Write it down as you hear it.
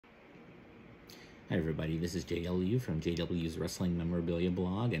Hi everybody, this is JW from JW's Wrestling Memorabilia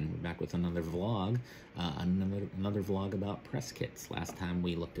Blog, and we're back with another vlog, another vlog about press kits. Last time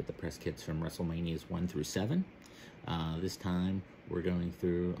we looked at the press kits from WrestleManias 1 through 7. This time we're going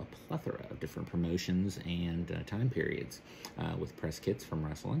through a plethora of different promotions and time periods with press kits from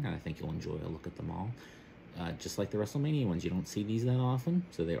wrestling, and I think you'll enjoy a look at them all. Just like the WrestleMania ones, you don't see these that often,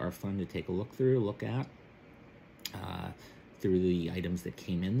 so they are fun to take a look at. Through the items that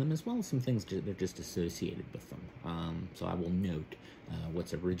came in them, as well as some things that are just associated with them. So I will note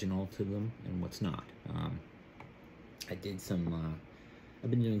what's original to them and what's not. I've been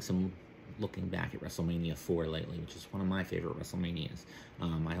doing some looking back at WrestleMania 4 lately, which is one of my favorite WrestleManias.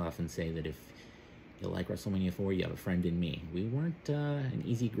 I often say that if you like WrestleMania 4, you have a friend in me. We weren't an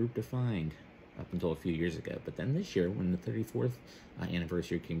easy group to find up until a few years ago, but then this year, when the 34th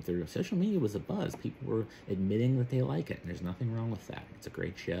anniversary came through, social media was a buzz. People were admitting that they like it, and there's nothing wrong with that. It's a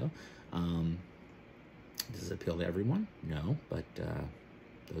great show. Does it appeal to everyone? No, but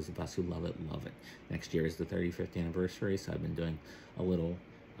those of us who love it, love it. Next year is the 35th anniversary, so I've been doing a little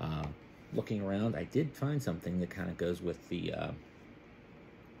looking around. I did find something that kind of goes with the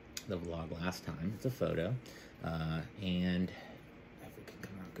vlog last time. It's a photo, and if it can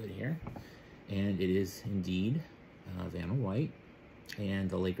come out good here. And it is indeed Vanna White and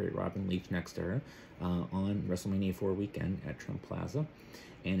the late great Robin Leach next to her on WrestleMania 4 weekend at Trump Plaza.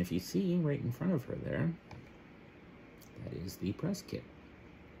 And if you see right in front of her there, that is the press kit.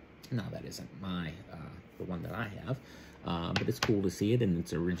 Now that isn't the one that I have, but it's cool to see it in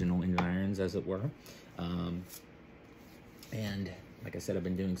its original environs, as it were. And like I said, I've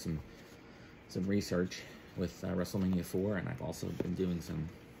been doing some research with WrestleMania 4, and I've also been doing some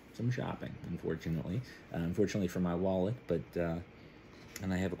shopping, unfortunately for my wallet, but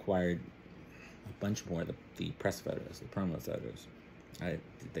and I have acquired a bunch more of the press photos, the promo photos.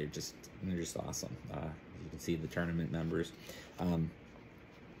 They're just awesome. You can see the tournament members. I'm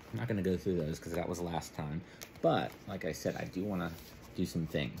not going to go through those because that was last time, but like I said, I do want to do some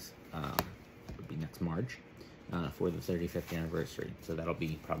things. It would be next March for the 35th anniversary, so that'll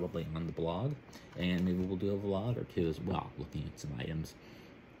be probably on the blog, and maybe we'll do a vlog or two as well, looking at some items.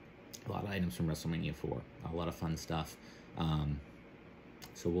 A lot of items from WrestleMania 4, a lot of fun stuff.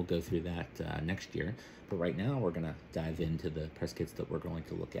 So we'll go through that next year. But right now, we're going to dive into the press kits that we're going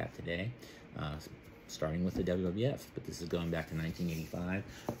to look at today, starting with the WWF. But this is going back to 1985,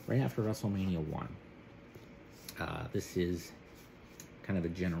 right after WrestleMania 1. This is kind of a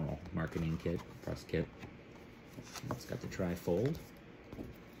general marketing kit, press kit. It's got the tri-fold.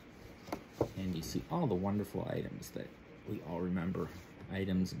 And you see all the wonderful items that we all remember.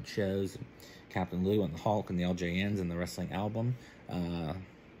 Items and shows, and Captain Lou and the Hulk and the LJNs and the wrestling album.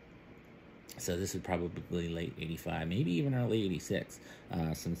 So this is probably late 85, maybe even early 86,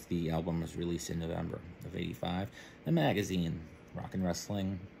 since the album was released in November of 85. The magazine, Rock and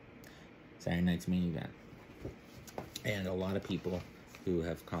Wrestling, Saturday Night's Main Event. And a lot of people who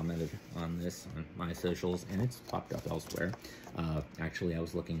have commented on this on my socials, and it's popped up elsewhere. Actually, I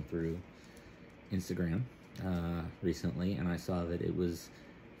was looking through Instagram recently, and I saw that it was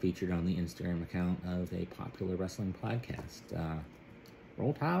featured on the Instagram account of a popular wrestling podcast.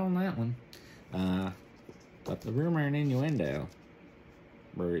 Roll Tide on that one. But the rumor and innuendo,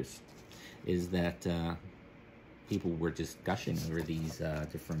 Bruce, is that people were just gushing over these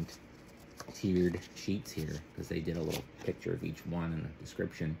different tiered sheets here, because they did a little picture of each one in the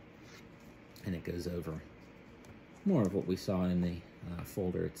description, and it goes over more of what we saw in the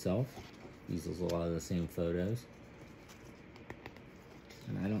folder itself. Uses a lot of the same photos.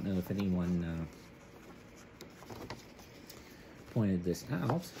 And I don't know if anyone pointed this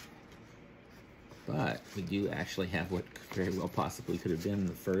out, but we do actually have what very well possibly could have been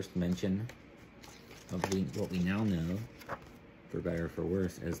the first mention of what we now know, for better or for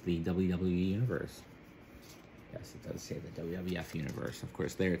worse, as the WWE Universe. Yes, it does say the WWF Universe. Of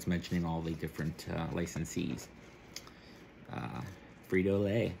course, there it's mentioning all the different licensees.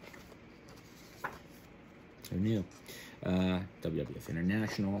 Frito-Lay. Who knew? WWF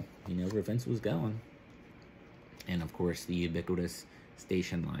International, you know where Vince was going. And of course, the ubiquitous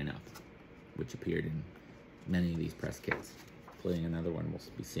station lineup, which appeared in many of these press kits, including another one we'll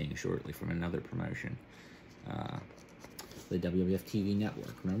be seeing shortly from another promotion. The WWF TV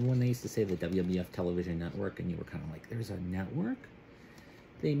network. Remember when they used to say the WWF television network, and you were kind of like, there's a network?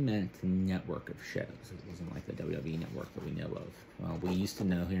 They meant a network of shows. It wasn't like the WWE network that we know of. Well, we used to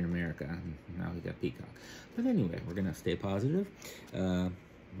know here in America, and now we got Peacock. But anyway, we're going to stay positive.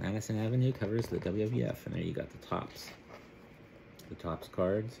 Madison Avenue covers the WWF, and there you got the Tops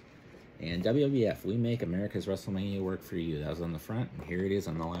cards. And WWF, we make America's WrestleMania work for you. That was on the front, and here it is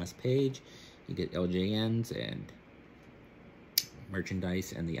on the last page. You get LJNs and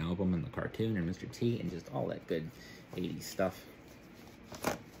merchandise and the album and the cartoon and Mr. T and just all that good 80s stuff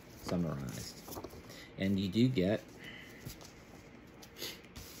summarized. And you do get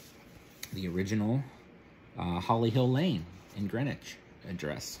the original Holly Hill Lane in Greenwich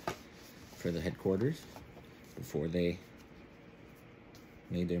address for the headquarters before they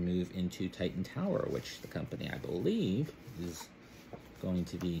made their move into Titan Tower, which the company, I believe, is going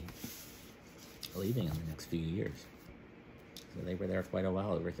to be leaving in the next few years. So they were there quite a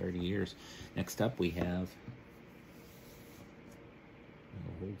while, over 30 years. Next up, we have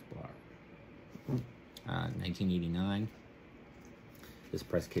No Holds Barred. 1989. This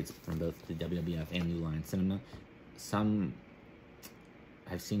press kit's from both the WWF and New Line Cinema. Some,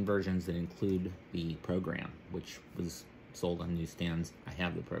 I've seen versions that include the program, which was sold on newsstands. I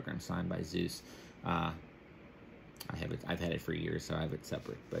have the program signed by Zeus. I have it. I've had it for years, so I have it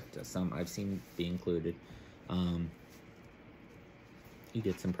separate. But some I've seen be included. You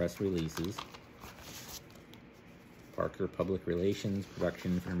get some press releases, Parker Public Relations,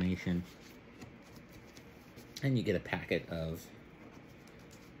 production information, and you get a packet of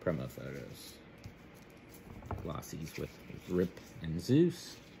promo photos. Glossies with Rip and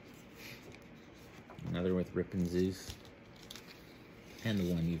Zeus, another with Rip and Zeus, and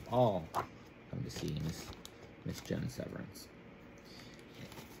the one you've all come to see, Miss Joan Severance.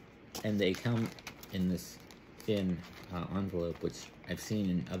 And they come in this thin envelope, which I've seen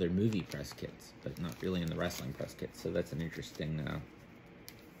in other movie press kits, but not really in the wrestling press kits. So that's an interesting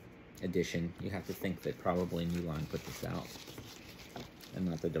addition. You have to think that probably New Line put this out, and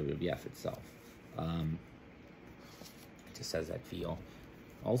not the WWF itself. It just has that feel.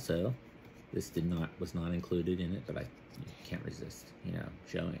 Also, this was not included in it, but I can't resist,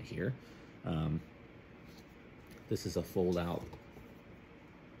 showing it here. This is a fold out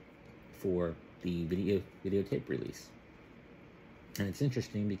for the videotape release. And it's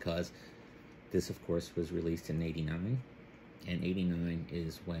interesting because this, of course, was released in '89, and '89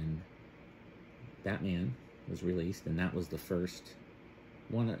 is when Batman was released, and that was the first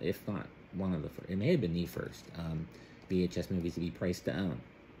one, if not one of the first, it may have been the first VHS movies to be priced to own.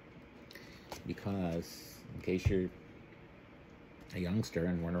 Because, in case you're a youngster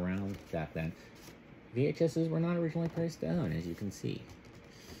and weren't around back then, VHSs were not originally priced to own, as you can see.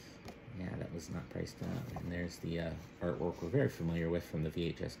 Yeah, that was not priced to own. And there's the artwork we're very familiar with from the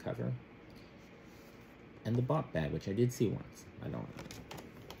VHS cover. And the bop bag, which I did see once. I don't know.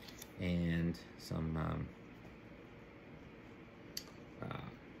 And some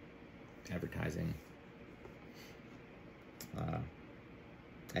advertising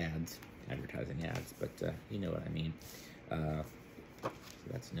advertising ads, but you know what I mean. So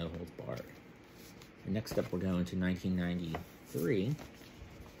that's No Holds Barred. And next up, we're going to 1993.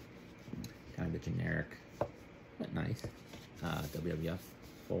 Kind of a generic, but nice WWF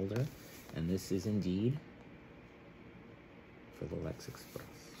folder. And this is indeed for the Lex Express.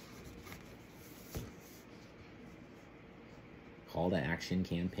 Call to Action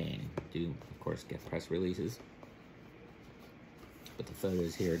campaign. Do, of course, get press releases. But the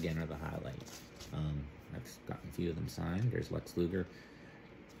photos here, again, are the highlights. I've gotten a few of them signed. There's Lex Luger.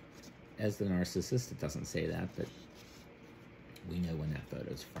 As the narcissist, it doesn't say that, but we know when that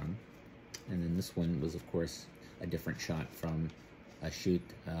photo's from. And then this one was, of course, a different shot from a shoot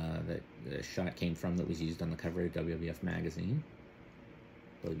that the shot came from that was used on the cover of WWF magazine.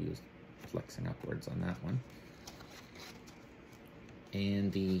 I believe he was flexing upwards on that one.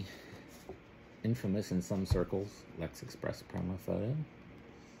 And the infamous, in some circles, Lex Express promo photo.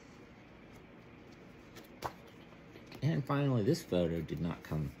 And finally, this photo did not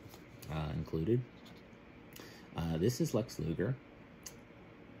come included. This is Lex Luger,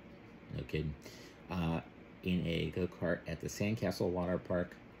 no kidding, in a go-kart at the Sandcastle Water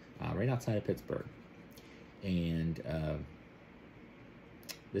Park right outside of Pittsburgh. And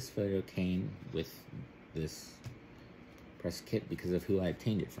this photo came with this press kit because of who I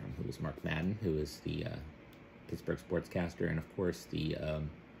obtained it from, who was Mark Madden, who is the Pittsburgh sportscaster, and of course the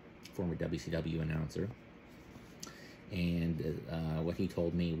former WCW announcer. And what he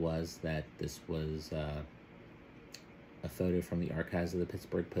told me was that this was a photo from the archives of the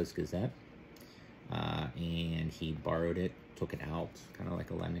Pittsburgh Post-Gazette, and he borrowed it, took it out, kind of like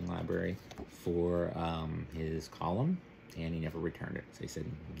a lending library, for his column, and he never returned it. So he said,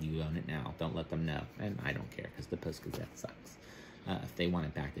 you own it now, don't let them know. And I don't care, because the Post-Gazette sucks. If they want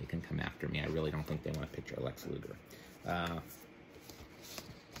it back, they can come after me. I really don't think they want a picture of Lex Luger.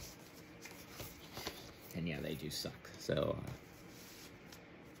 And yeah, they do suck. So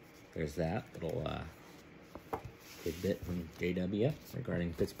there's that little tidbit from JW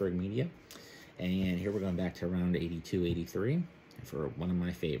regarding Pittsburgh media. And here we're going back to around 82, 83 for one of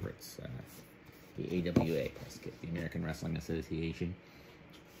my favorites, the AWA press kit, the American Wrestling Association.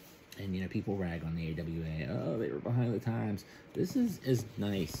 And, you know, people rag on the AWA. Oh, they were behind the times. This is as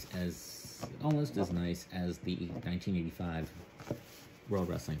nice as, almost as nice as the 1985 World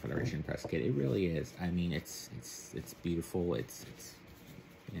Wrestling Federation press kit. It really is. I mean, it's beautiful. It's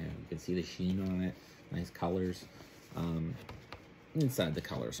you know, you can see the sheen on it. Nice colors. Inside the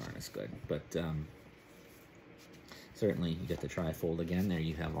colors aren't as good, but certainly you get the trifold again. There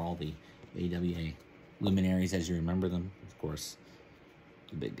you have all the AWA luminaries as you remember them. Of course,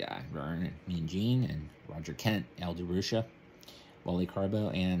 the big guy, Vern, and Mean Gene, and Roger Kent, Al DeRusha, Wally Carbo,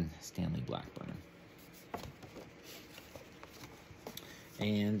 and Stanley Blackburn.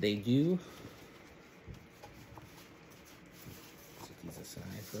 And they do, set these aside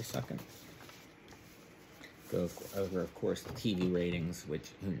for a second, go over, of course, the TV ratings, which,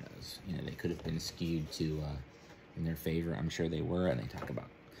 who knows, you know, they could have been skewed to, in their favor. I'm sure they were, and they talk about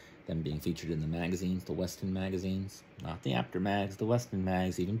them being featured in the magazines, the Western magazines, not the After Mags, the Western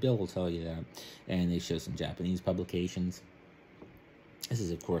mags. Even Bill will tell you that. And they show some Japanese publications. This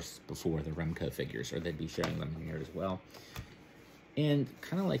is, of course, before the Remco figures, or they'd be showing them in here as well. And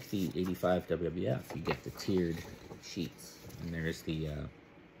kind of like the 85 WWF, you get the tiered sheets. And there's the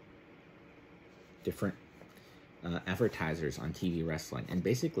different advertisers on TV wrestling. And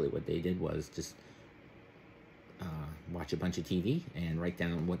basically what they did was just watch a bunch of TV and write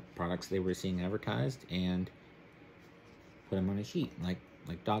down what products they were seeing advertised and put them on a sheet, like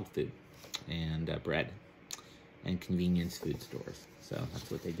dog food and bread and convenience food stores. So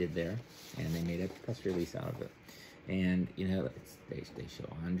that's what they did there, and they made a press release out of it. And you know, they show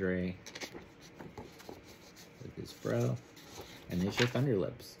Andre with his fro, and they show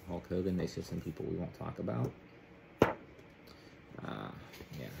Thunderlips, Hulk Hogan. They show some people we won't talk about.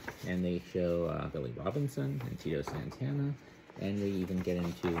 Yeah, and they show Billy Robinson and Tito Santana, and they even get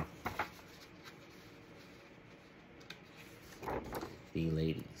into the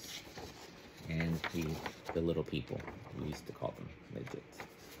ladies and the little people. We used to call them midgets.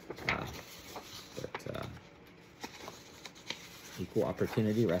 Equal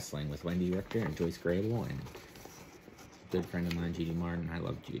Opportunity Wrestling with Wendy Richter and Joyce Grable, and a good friend of mine, Judy Martin. I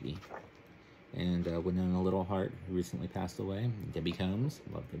love Judy. And Winona Littleheart, who recently passed away. Debbie Combs,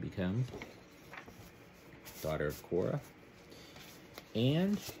 love Debbie Combs, daughter of Cora.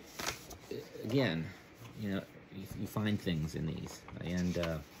 And again, you know, you find things in these. And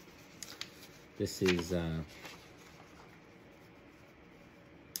this is a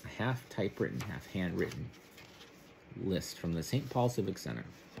half typewritten, half handwritten list from the St. Paul Civic Center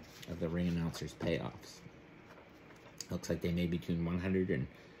of the ring announcers' payoffs. Looks like they made between $100 and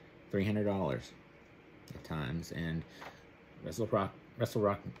 $300 at times, and Wrestle Rock,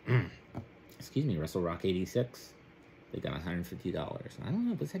 excuse me, Wrestle Rock 86, they got $150. I don't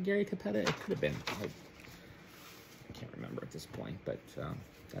know, was that Gary Capetta? It could have been. I can't remember at this point, but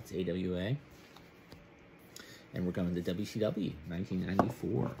that's AWA. And we're going to WCW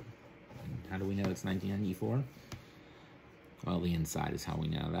 1994. And how do we know it's 1994? Well, the inside is how we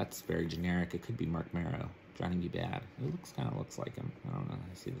know. That's very generic. It could be Mark Marrow. Johnny B. Bad. It kind of looks like him. I don't know.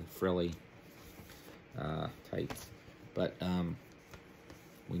 I see the frilly tights. But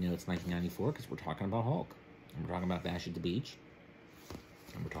we know it's 1994 because we're talking about Hulk. And we're talking about Bash at the Beach.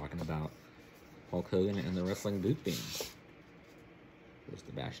 And we're talking about Hulk Hogan and the Wrestling Boot Beams. There's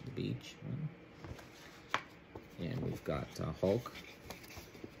the Bash at the Beach. And we've got Hulk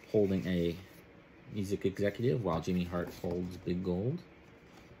holding a music executive while Jimmy Hart holds Big Gold.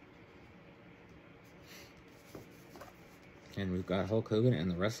 And we've got Hulk Hogan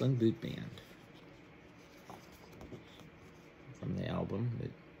and the Wrestling Boot Band from the album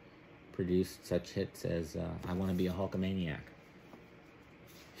that produced such hits as I Want to Be a Hulkamaniac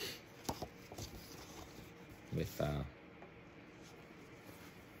with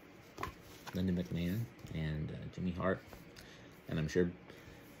Linda McMahon and Jimmy Hart. And I'm sure,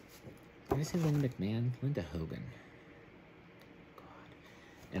 did I say Linda McMahon? Linda Hogan.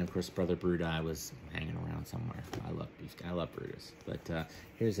 And of course, Brother Brudai was hanging around somewhere. I love Brutus. But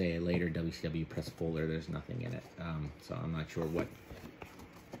here's a later WCW press folder. There's nothing in it, so I'm not sure what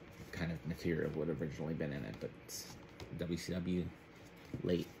kind of material would have originally been in it. But it's WCW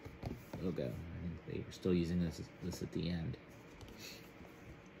late logo. I think they were still using this at the end.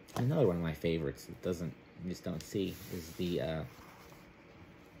 Another one of my favorites that you just don't see is the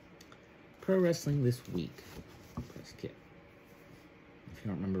Pro Wrestling This Week press kit. If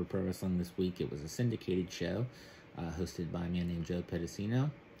you don't remember Pro Wrestling This Week, it was a syndicated show hosted by a man named Joe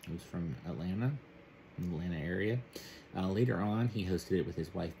Pedicino, who's from Atlanta, in the Atlanta area. Later on, he hosted it with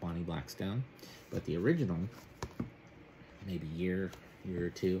his wife, Bonnie Blackstone. But the original, maybe year or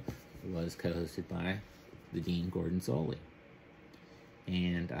two, was co-hosted by the Dean Gordon Solie.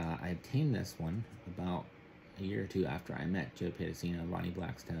 And I obtained this one about a year or two after I met Joe Pedicino and Bonnie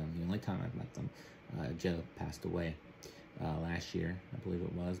Blackstone. The only time I've met them. Joe passed away last year, I believe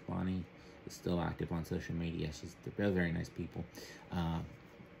it was. Bonnie is still active on social media. They're very nice people.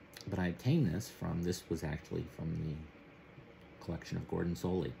 But I obtained this was actually from the collection of Gordon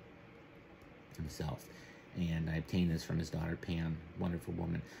Solie himself. And I obtained this from his daughter, Pam, wonderful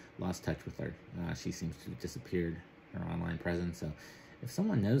woman. Lost touch with her. She seems to have disappeared, her online presence. So if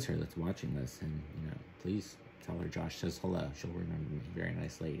someone knows her that's watching this, and, please tell her Josh says hello. She'll remember me. Very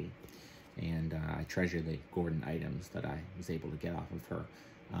nice lady. And I treasure the Gordon items that I was able to get off of her.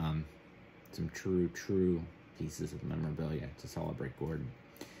 Some true pieces of memorabilia to celebrate Gordon.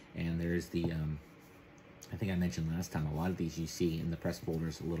 And there's the, I think I mentioned last time, a lot of these you see in the press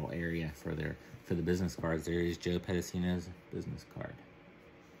folders, a little area for the business cards. There is Joe Pedicino's business card.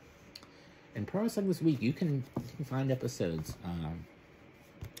 And Pro Wrestling This Week, you can find episodes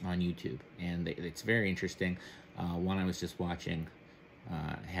on YouTube, and it's very interesting. One I was just watching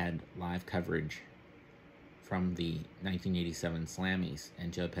had live coverage from the 1987 Slammies,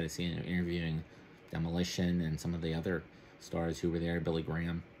 and Joe Pedicino interviewing Demolition and some of the other stars who were there, Billy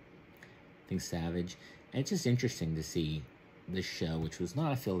Graham, I think Savage. And it's just interesting to see this show, which was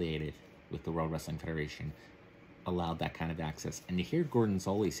not affiliated with the World Wrestling Federation, allowed that kind of access. And to hear Gordon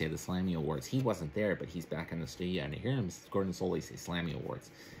Solie say the Slammy Awards, he wasn't there, but he's back in the studio, and to hear Gordon Solie say Slammy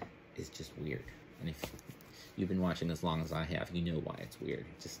Awards is just weird. And if you've been watching as long as I have, you know why it's weird.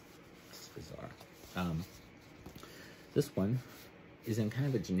 It's just bizarre. This one is in kind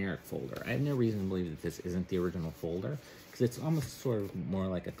of a generic folder. I have no reason to believe that this isn't the original folder, because it's almost sort of more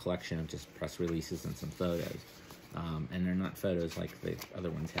like a collection of just press releases and some photos. And they're not photos like the other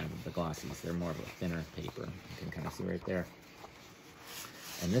ones have of the glossies. They're more of a thinner paper. You can kind of see right there.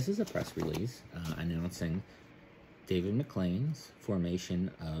 And this is a press release announcing David McLean's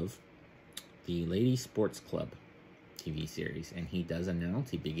formation of the Ladies Sports Club TV series. And he does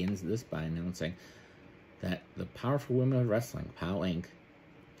announce, he begins this by announcing that the Powerful Women of Wrestling, POW Inc.,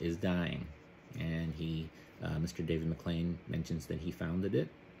 is dying. And Mr. David McLean mentions that he founded it,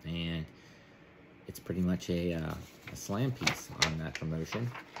 and it's pretty much a slam piece on that promotion.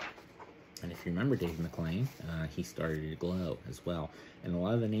 And if you remember David McLean, he started Glow as well. And a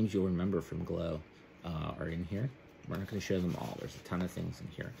lot of the names you'll remember from Glow are in here. We're not going to show them all. There's a ton of things in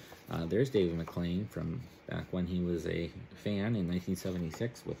here. There's David McLean from back when he was a fan in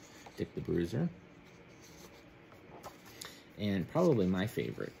 1976 with Dick the Bruiser. And probably my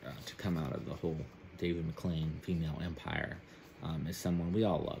favorite to come out of the whole David McLean female empire is someone we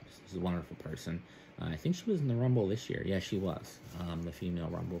all love. She's a wonderful person. I think she was in the Rumble this year. Yeah, she was. The female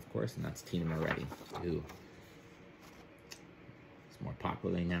Rumble, of course, and that's Tina Moretti, who is more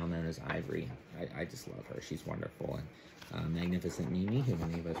popularly now known as Ivory. I just love her. She's wonderful. And Magnificent Mimi, who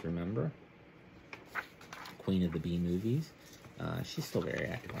many of us remember. Queen of the B movies. She's still very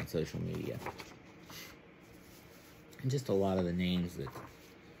active on social media. And just a lot of the names that,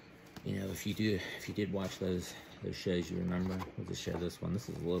 if you did watch those shows, you remember. We'll just show this one. This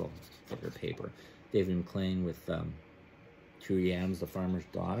is a little thicker paper. David McLean with Trudy Adams, the farmer's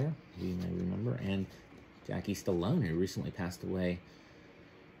daughter, who you may remember, and Jackie Stallone, who recently passed away,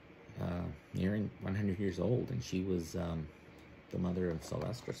 nearing 100 years old, and she was the mother of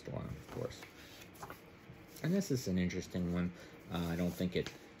Sylvester Stallone, of course. And this is an interesting one. I don't think it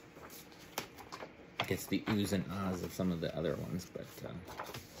gets the oohs and ahs of some of the other ones, but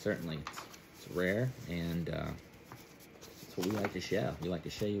certainly it's rare, and that's what we like to show. We like to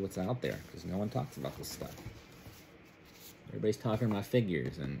show you what's out there, because no one talks about this stuff. Everybody's talking about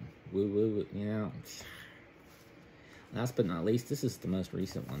figures and woo-woo, Last but not least, this is the most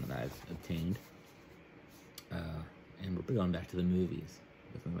recent one that I've obtained. And we're going back to the movies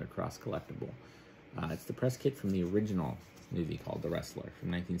with another cross collectible. It's the press kit from the original movie called The Wrestler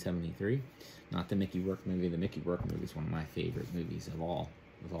from 1973. Not the Mickey Rourke movie. The Mickey Rourke movie is one of my favorite movies of all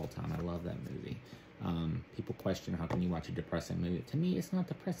time. I love that movie. People question, how can you watch a depressing movie? To me, it's not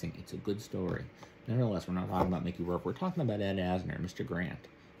depressing. It's a good story. Nevertheless, we're not talking about Mickey Rourke. We're talking about Ed Asner, Mr. Grant.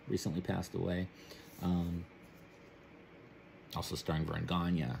 Recently passed away. Also starring Vern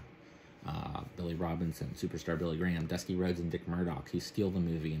Gagne, Billy Robinson, Superstar Billy Graham, Dusty Rhodes, and Dick Murdoch, who steal the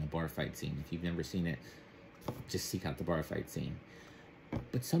movie in a bar fight scene. If you've never seen it, just seek out the bar fight scene.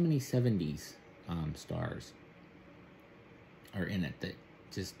 But so many 70s stars are in it that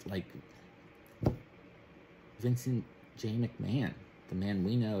just like Vincent J. McMahon, the man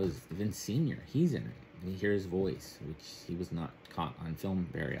we know as Vince Sr., he's in it. you hear his voice, which he was not caught on film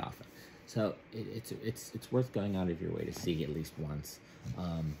very often. So it's worth going out of your way to see at least once.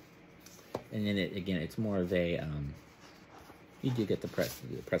 And then it's more of a you do get the press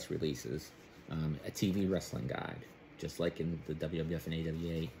releases, a TV wrestling guide, just like in the WWF and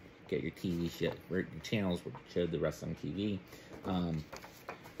AWA. Get your TV your channels where showed the wrestling TV.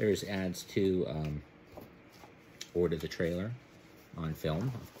 There's ads to order the trailer on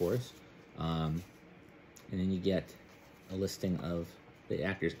film, of course, and then you get a listing of the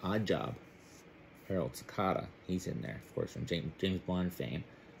actors. Odd Job, Harold Sakata, he's in there, of course, from James Bond fame.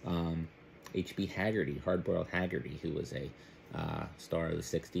 H.B. Haggerty, Hardboiled Haggerty, who was a star of the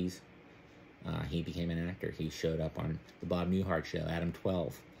 60s. He became an actor. He showed up on the Bob Newhart Show, Adam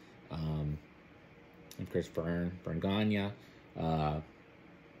 12. And Chris Vern Gagne,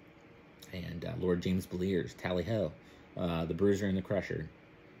 and Lord James Beliers, Tally Ho, the Bruiser and the Crusher,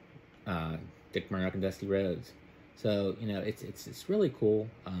 Dick Murdoch and Dusty Rhodes. So, you know, it's really cool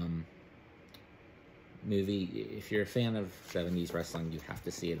movie. If you're a fan of 70s wrestling, you have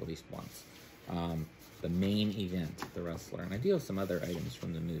to see it at least once. The main event, the wrestler, and I do have some other items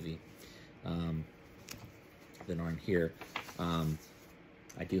from the movie that aren't here.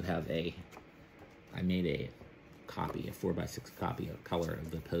 I do have I made a copy, a 4x6 copy of color of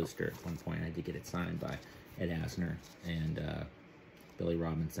the poster at one point. I did get it signed by Ed Asner and Billy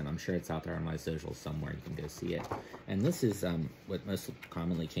Robinson. I'm sure it's out there on my socials somewhere. You can go see it. And this is what most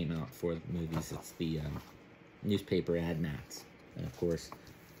commonly came out for the movies. It's the newspaper ad mats. And of course,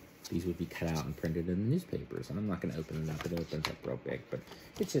 these would be cut out and printed in the newspapers. And I'm not going to open it up. It opens up real big, but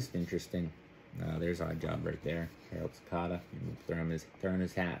it's just interesting. There's Odd Job right there. Harold Sakata throwing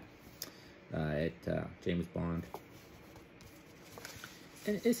his hat at James Bond.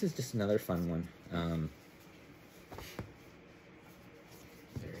 And this is just another fun one.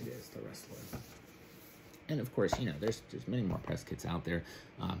 There it is, the wrestler. And of course, you know, there's many more press kits out there.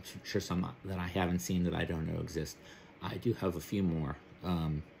 Sure, some that I haven't seen that I don't know exist. I do have a few more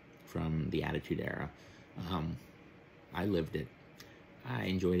from the Attitude Era. I lived it. I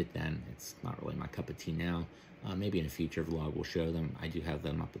enjoyed it then. It's not really my cup of tea now. Maybe in a future vlog we'll show them. I do have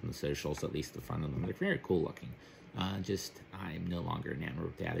them up in the socials, at least the front of them. They're very cool looking. I'm no longer enamored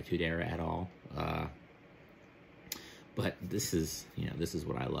with the Attitude Era at all. But this is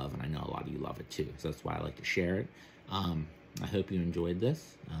what I love, and I know a lot of you love it too. So that's why I like to share it. I hope you enjoyed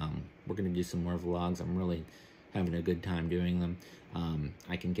this. We're going to do some more vlogs. I'm really having a good time doing them.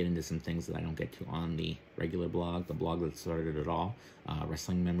 I can get into some things that I don't get to on the regular blog, the blog that started it all,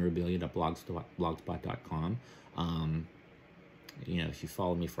 wrestlingmemorabilia.blogspot.com. You know, if you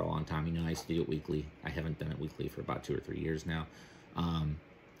followed me for a long time, you know I used to do it weekly. I haven't done it weekly for about 2 or 3 years now,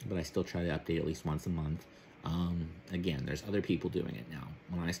 but I still try to update at least once a month. Again, there's other people doing it now.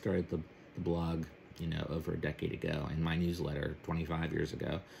 When I started the blog, you know, over a decade ago, and my newsletter 25 years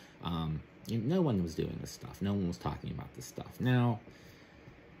ago, no one was doing this stuff. No one was talking about this stuff. Now,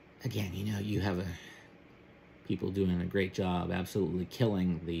 again, you know, you have people doing a great job, absolutely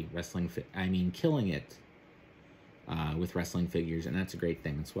killing the wrestling. Killing it with wrestling figures, and that's a great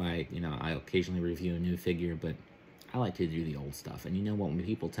thing. That's why, you know, I occasionally review a new figure, but I like to do the old stuff. And you know what? When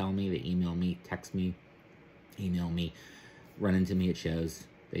people tell me, they email me, text me, email me, run into me at shows,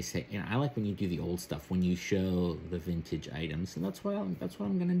 they say, you know, I like when you do the old stuff, when you show the vintage items, and that's what I'm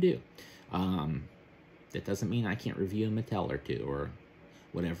going to do. That doesn't mean I can't review a Mattel or two or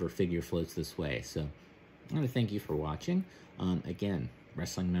whatever figure floats this way. So I want to thank you for watching. Again,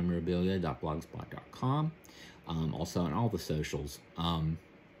 wrestlingmemorabilia.blogspot.com. Also on all the socials, you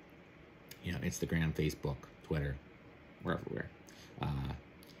know, Instagram, Facebook, Twitter, we're everywhere.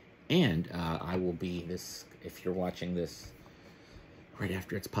 And I will be if you're watching this right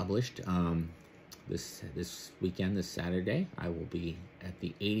after it's published, this weekend, this Saturday, I will be at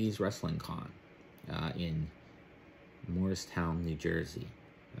the 80s Wrestling Con in Morristown, New Jersey,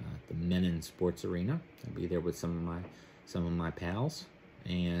 the Menon Sports Arena. I'll be there with some of my pals,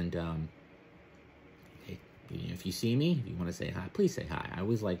 and hey, if you see me, if you want to say hi, please say hi. I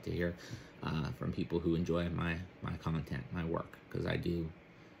always like to hear from people who enjoy my content, my work, because I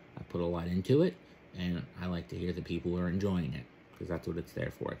put a lot into it, and I like to hear the people who are enjoying it, because that's what it's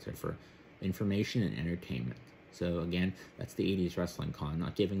there for. It's there for information and entertainment. So again, that's the 80s Wrestling Con.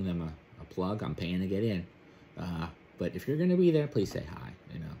 Not giving them a plug. I'm paying to get in. But if you're going to be there, please say hi.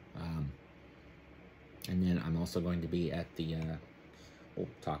 You know. And then I'm also going to be at the. We'll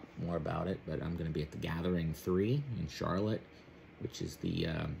talk more about it, but I'm going to be at the Gathering 3 in Charlotte, which is the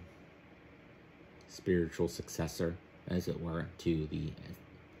spiritual successor, as it were, to the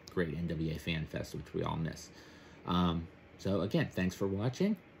great NWA Fan Fest, which we all miss. So again, thanks for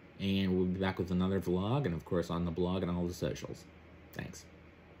watching, and we'll be back with another vlog, and of course on the blog and all the socials. Thanks.